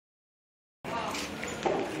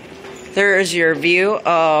There is your view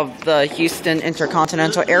of the Houston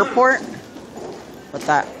Intercontinental Airport. Let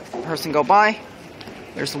that person go by.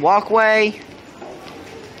 There's the walkway.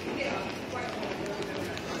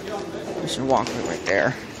 There's your walkway right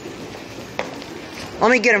there.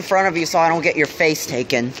 Let me get in front of you so I don't get your face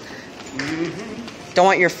taken. Don't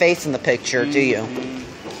want your face in the picture, do you?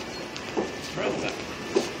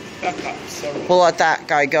 We'll let that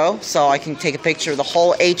guy go so I can take a picture of the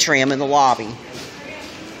whole atrium in the lobby.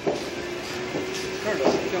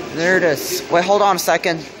 There it is. Wait, hold on a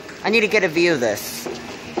second. I need to get a view of this.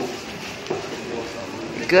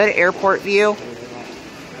 Good airport view.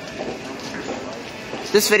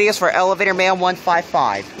 This video is for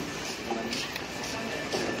elevatorman155.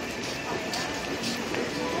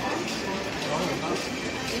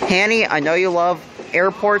 Hanny, I know you love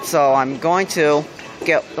airports, so I'm going to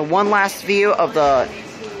get the one last view of the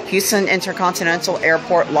Houston Intercontinental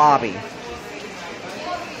Airport lobby.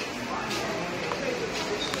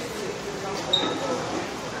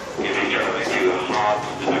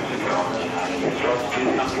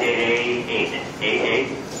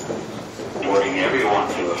 Boarding everyone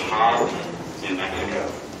to Hobbs, New Mexico.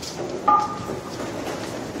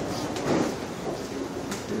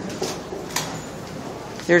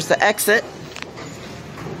 There's the exit.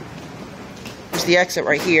 There's the exit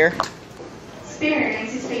right here.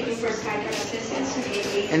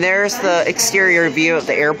 And there's the exterior view of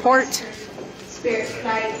the airport. Spirit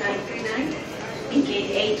flight 939 in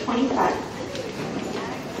gate 825.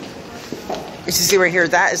 As you see right here,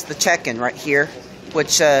 that is the check-in right here,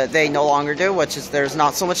 which they no longer do, which is there's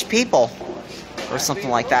not so much people, or something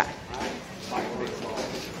like that.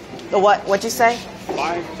 The what? What'd you say?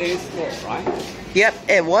 5 days ago, right? Yep,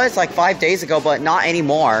 it was like 5 days ago, but not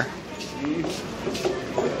anymore.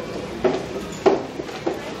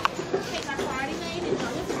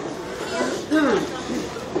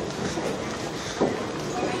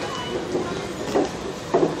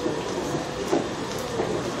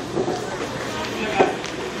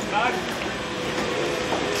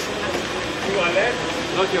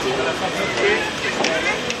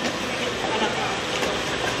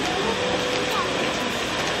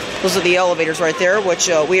 Those are the elevators right there, which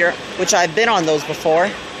I've been on those before.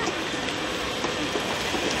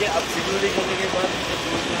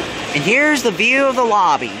 And here's the view of the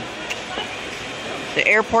lobby. The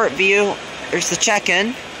airport view. There's the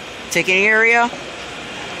check-in, ticketing area.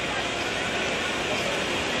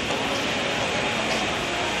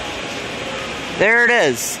 There it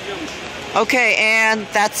is. Okay, and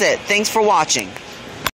that's it. Thanks for watching.